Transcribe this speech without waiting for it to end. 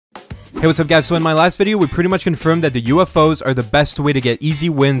Hey, what's up guys? So in my last video, we pretty much confirmed that the UFOs are the best way to get easy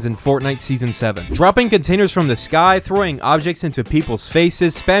wins in Fortnite Season 7. Dropping containers from the sky, throwing objects into people's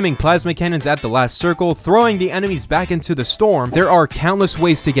faces, spamming plasma cannons at the last circle, throwing the enemies back into the storm, there are countless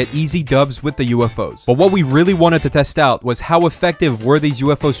ways to get easy dubs with the UFOs. But what we really wanted to test out was how effective were these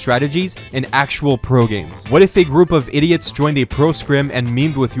UFO strategies in actual pro games. What if a group of idiots joined a pro scrim and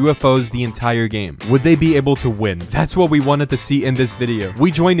memed with UFOs the entire game? Would they be able to win? That's what we wanted to see in this video.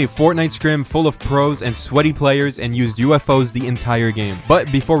 We joined a Fortnite scrim full of pros and sweaty players and used UFOs the entire game. But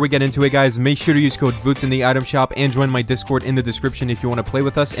before we get into it guys, make sure to use code Vootz in the item shop and join my Discord in the description if you want to play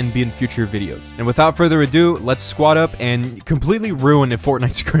with us and be in future videos. And without further ado, let's squad up and completely ruin a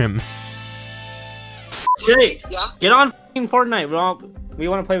Fortnite scrim. Jake, yeah? get on Fortnite. We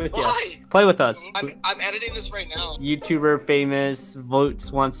want to play with you. Why? Play with us. I'm editing this right now. YouTuber famous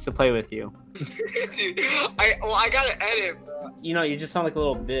Vootz wants to play with you. Dude, I gotta edit, bro. You know, you just sound like a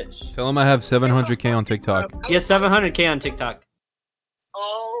little bitch. Tell him I have 700k on TikTok. You have 700k on TikTok.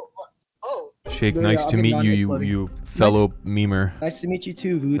 Oh. Shake, Yeah, nice to I'll meet get you, on it, you fellow memer. Nice to meet you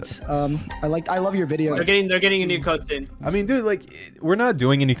too, Vootz. I love your videos. They're getting a new code soon. I mean, dude, like, we're not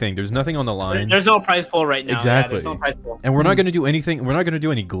doing anything. There's nothing on the line. There's no prize pool right now. Exactly. Yeah, there's no prize pool. And we're not gonna do anything. We're not gonna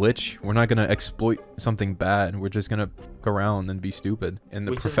do any glitch. We're not gonna exploit something bad. We're just gonna fuck around and be stupid in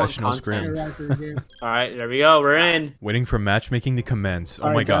the We just professional want content. scrim. All right, there we go. We're in. Waiting for matchmaking to commence. Oh All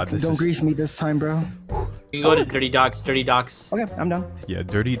my right, god, Doc, this don't is grief me this time, bro. You can go to Dirty Docs. Dirty Docs. Okay, I'm done. yeah,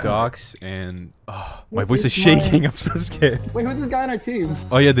 dirty docs and my What voice is is my- shaking. I'm so scared. Wait, who's this guy on our team?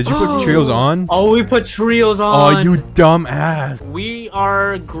 Oh yeah, did you put trios on? Oh, we put trios on. Oh, you dumb ass. We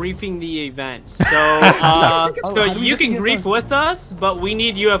are griefing the event, so how do we you get can the grief UFO? with us, but we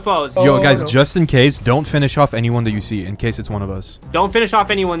need UFOs. Oh. Yo, guys, no. just in case, don't finish off anyone that you see, in case it's one of us. Don't finish off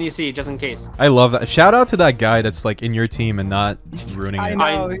anyone you see, just in case. I love that. Shout out to that guy that's like in your team and not ruining I it.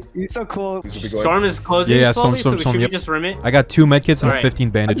 know, he's so cool. Storm is closing Yeah, slowly, Storm, so should we yep. just rim it? I got 2 medkits and Alright. 15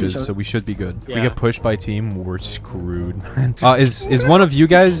 I bandages, think so. so we should be good. If we Yeah. get pushed by team, we're screwed, man. Is one of you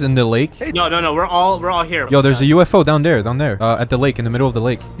guys in the lake? No, we're all here. Yo, there's a UFO down there, at the lake, in the middle of the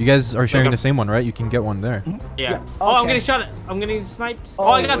lake. You guys are sharing Okay. the same one, right? You can get one there. Yeah. Oh, I'm Okay. getting shot at. I'm getting sniped. Oh,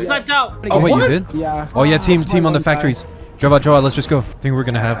 Oh, I got yeah. sniped out. Oh wait, What? you did? Yeah. Oh yeah, team That's my on the one guy. factories. Draw out, let's just go. I think we're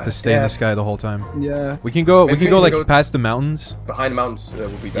gonna have to stay in Yeah. the sky the whole time. Yeah. We can go Maybe we like can go- past the mountains. Behind the mountains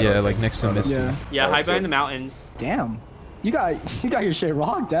would be better. Yeah, like next to Misty. Yeah. Yeah, Oh, hide so- behind the mountains. Damn. You got your shit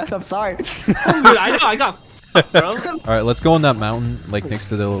wrong, Death. I'm sorry. Dude, I got. Bro. Alright, let's go on that mountain, like next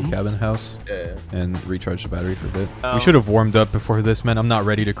to the little cabin house, Yeah. and recharge the battery for a bit. Oh. We should have warmed up before this, man. I'm not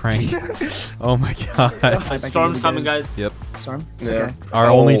ready to crank. Oh my god. Storm's coming, guys. Yep. Storm. It's Yeah. okay. Our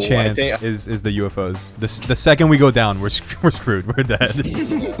Oh, only I chance think- is the UFOs. The second we go down, we're screwed. We're dead.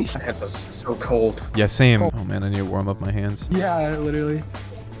 My hands are so cold. Yeah, same. Oh man, I need to warm up my hands. Yeah, literally.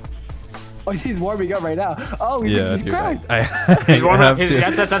 Oh, he's warming up right now. Oh, he's Yeah, dude. cracked. He's warming up. have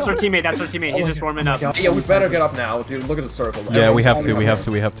to. That's our teammate. That's our teammate. He's just warming up. Yeah, we better get up now, dude. Look at the circle. Yeah, we have Everyone's-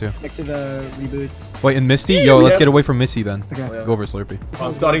 to. We have to. Next to the reboots. Wait, and Misty? Yo, let's Yeah. get away from Misty then. Okay. Yeah. Go over Slurpee.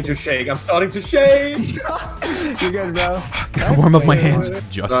 I'm starting to shake. I'm starting to shake. You're good, bro. Gotta warm up my Wait, hands. wait.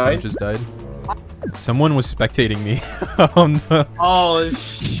 Justin Right. just died. Someone was spectating me. Oh no. Oh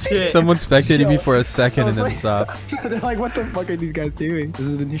shit. Someone spectated me for a second and then Sounds stopped. They're like, what the fuck are these guys doing? This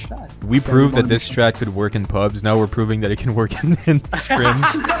is the new strat. We proved that this strat could work in pubs. Now we're proving that it can work in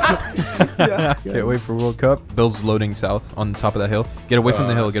scrims. Yeah. Can't wait for World Cup. Bill's loading south on top of that hill. Get away from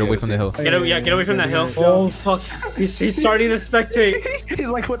the hill. Get away from the hill. Get away from that hill. Oh fuck. He's starting to spectate. He's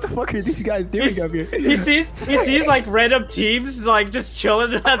like, what the fuck are these guys doing up here? He sees like random teams like just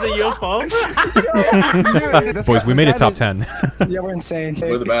chilling as a UFO. Dude, this Boys, guy- we this made guy it top is- 10. Yeah, we're insane.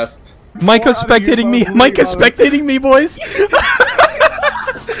 We're the best. Micah's Four out of spectating me. UFOs, Micah's really spectating me, boys.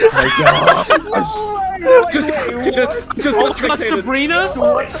 Just Oh, Sabrina.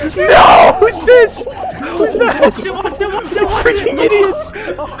 No, who's this? Who's that? Watch him. Freaking idiots.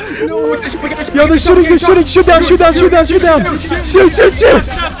 No, Yo, they're shooting. They're shooting. Shoot down. Shoot down. Shoot down. Shoot down. Shoot. Shoot. Shoot.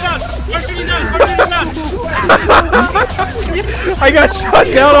 I got shot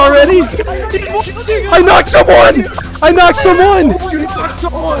down already. I knocked someone. I knocked someone.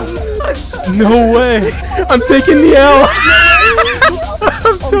 No way. I'm taking the L.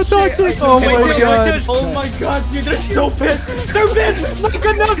 I'm so toxic. Oh my god. Oh my god, dude, they're so pissed. They're pissed. My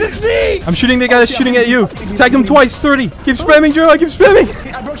god knows it's me. I'm shooting the guy that's shooting at you. Tag him twice. 30. Keep spamming, Joe. Keep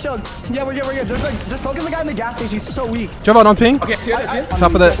spamming. I broke shield. Yeah, we're good. Just focus the guy in the gas station. He's so weak. Jump out on ping. Okay, see it.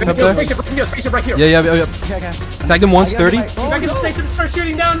 Top of that. Up there. Spaceship right here. Yeah. Okay. Tagged him once. 30. Back in the station, start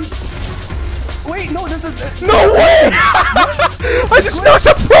shooting down. Wait, no, this is. No way! I just knocked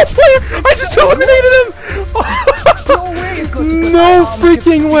a pro player! I just eliminated him! No way! It's good. No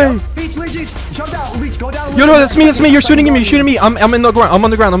freaking way! He Leech. Jump down. Leech, go down. Yo, no, that's me. You're shooting me. You're shooting me. I'm in the ground. I'm on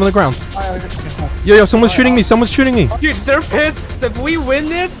the ground. Yo, someone's shooting me. Someone's shooting me. Dude, they're pissed. If we win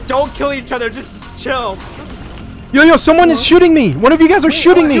this, don't kill each other. Just chill. Yo, someone is shooting me. One of you guys are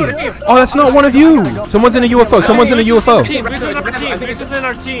shooting me. Oh, that's not one of you. Someone's in a UFO. Someone's in a UFO. This is in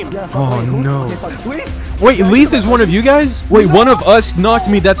our team. Oh, no. Wait, Leith is one of you guys? Wait, one of us knocked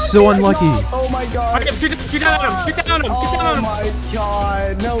me. That's so unlucky. Oh my god. Shoot down on him. Shoot down on him. Oh my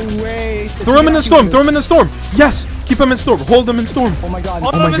god. No way. Throw him in the storm. Throw him in the storm. Yes. Keep him in storm. Hold him in storm. Oh my god.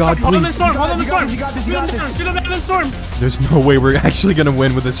 Oh my god, Hold him in please. storm. Hold him in storm. You got this. You got this. Shoot him down in the storm. There's no way we're actually going to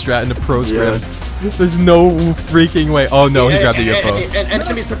win with a strat in a pro scrim. There's no freaking way. Oh, no. He grabbed the UFO.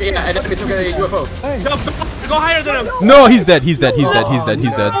 Enemy took a UFO. Go higher than him. No, he's dead. He's dead.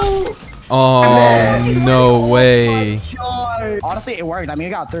 Oh, no way. Honestly, it worked. I mean,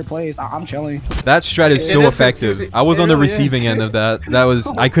 I got 3rd place. I'm chilling. That strat is so effective. I was on the receiving end of that.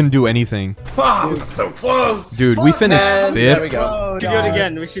 I couldn't do anything. Wow, so close. Dude, we finished 5th. There we go. We should do it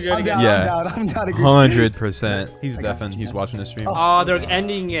again. We should do it again. Yeah. I'm down. 100%. He's deafened. He's watching the stream. Oh, they're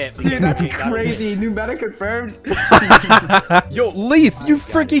ending it. Dude, that's crazy. New meta confirmed. Yo, Leith, you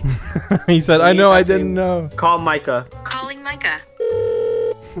freaking... He said, I know, I didn't know. Call Micah. Calling Micah.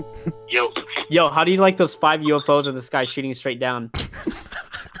 Yo, how do you like those 5 UFOs in the sky shooting straight down?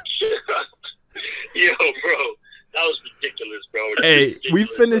 Yo, bro. That was ridiculous, bro. Hey, we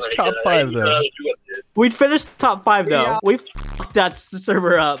finished top 5 though. We'd finished top 5 though. Yeah. We fucked that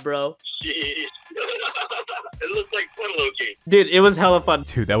server up, bro. It looked like fun, Loki. Dude, it was hella fun.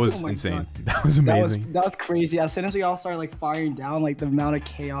 Dude, that was Oh my insane. God. That was amazing. That was crazy. As soon as we all started like firing down, like the amount of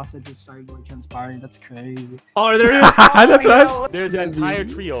chaos that just started like transpiring, that's crazy. Oh, there is. That's nice. There's an entire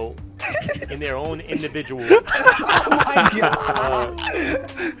trio in their own individual Oh my god.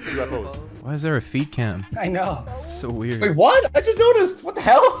 UFOs. Why is there a feet cam? I know. It's so weird. Wait, what? I just noticed. What the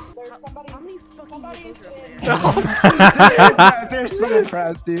hell? They're so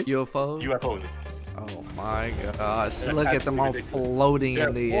impressed, dude. UFO? UFOs. Oh my gosh. Look at them all floating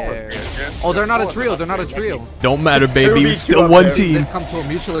in the air. Oh, they're not a trio. They're not a trio. Don't matter, baby. It's still one They team. come to a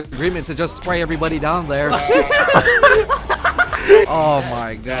mutual agreement to just spray everybody down there. Oh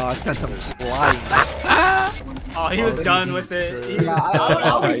my gosh. Sent them flying. Oh, he was done with it. Yeah,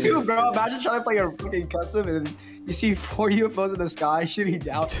 I'll be too, bro. Imagine trying to play a fucking custom and you see 4 UFOs in the sky shooting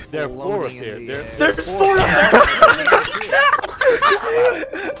down. There are 4 up Floating there. in the air. There's 4 up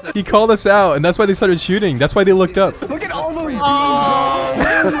there. He called us out, and that's why they started shooting. That's why they looked up. Look at all those beams, Oh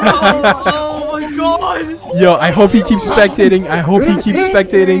my god. Yo, I hope he keeps spectating. I hope he keeps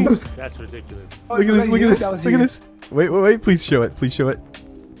spectating. That's ridiculous. Look at this. Look at this. Look at this. Wait. Please show it. Please show it.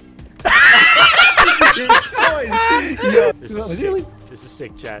 This is sick. This is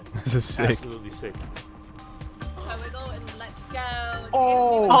sick, chat. This is sick. Absolutely sick.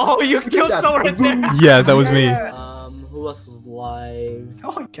 Oh, you killed someone right there. Yeah, that was me. Who else was live?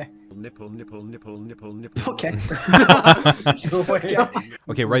 Okay. Nipple. Okay.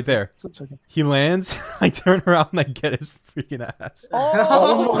 Okay, right there. It's okay. He lands. I turn around and I get his freaking ass.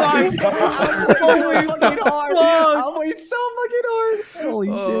 Oh my god! I'm fucking hard. I'm waiting so fucking hard. Holy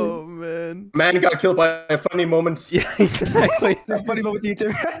Oh man. Man got killed by a funny moment. Yeah, exactly. shit. Funny moment,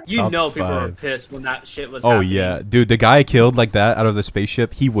 teacher. You Top know people were 5. pissed when that shit was Oh happening. yeah, dude, the guy I killed like that out of the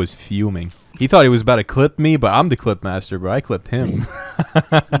spaceship, he was fuming. He thought he was about to clip me, but I'm the clip master, bro. I clipped him.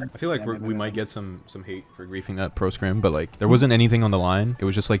 I feel like we might get some hate for griefing that pro scrim, but like there wasn't anything on the line. It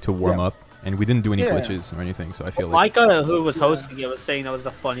was just like to warm up, and we didn't do any glitches or anything. So I feel like Micah, who was hosting it, was saying that was the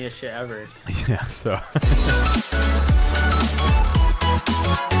funniest shit ever. yeah. So.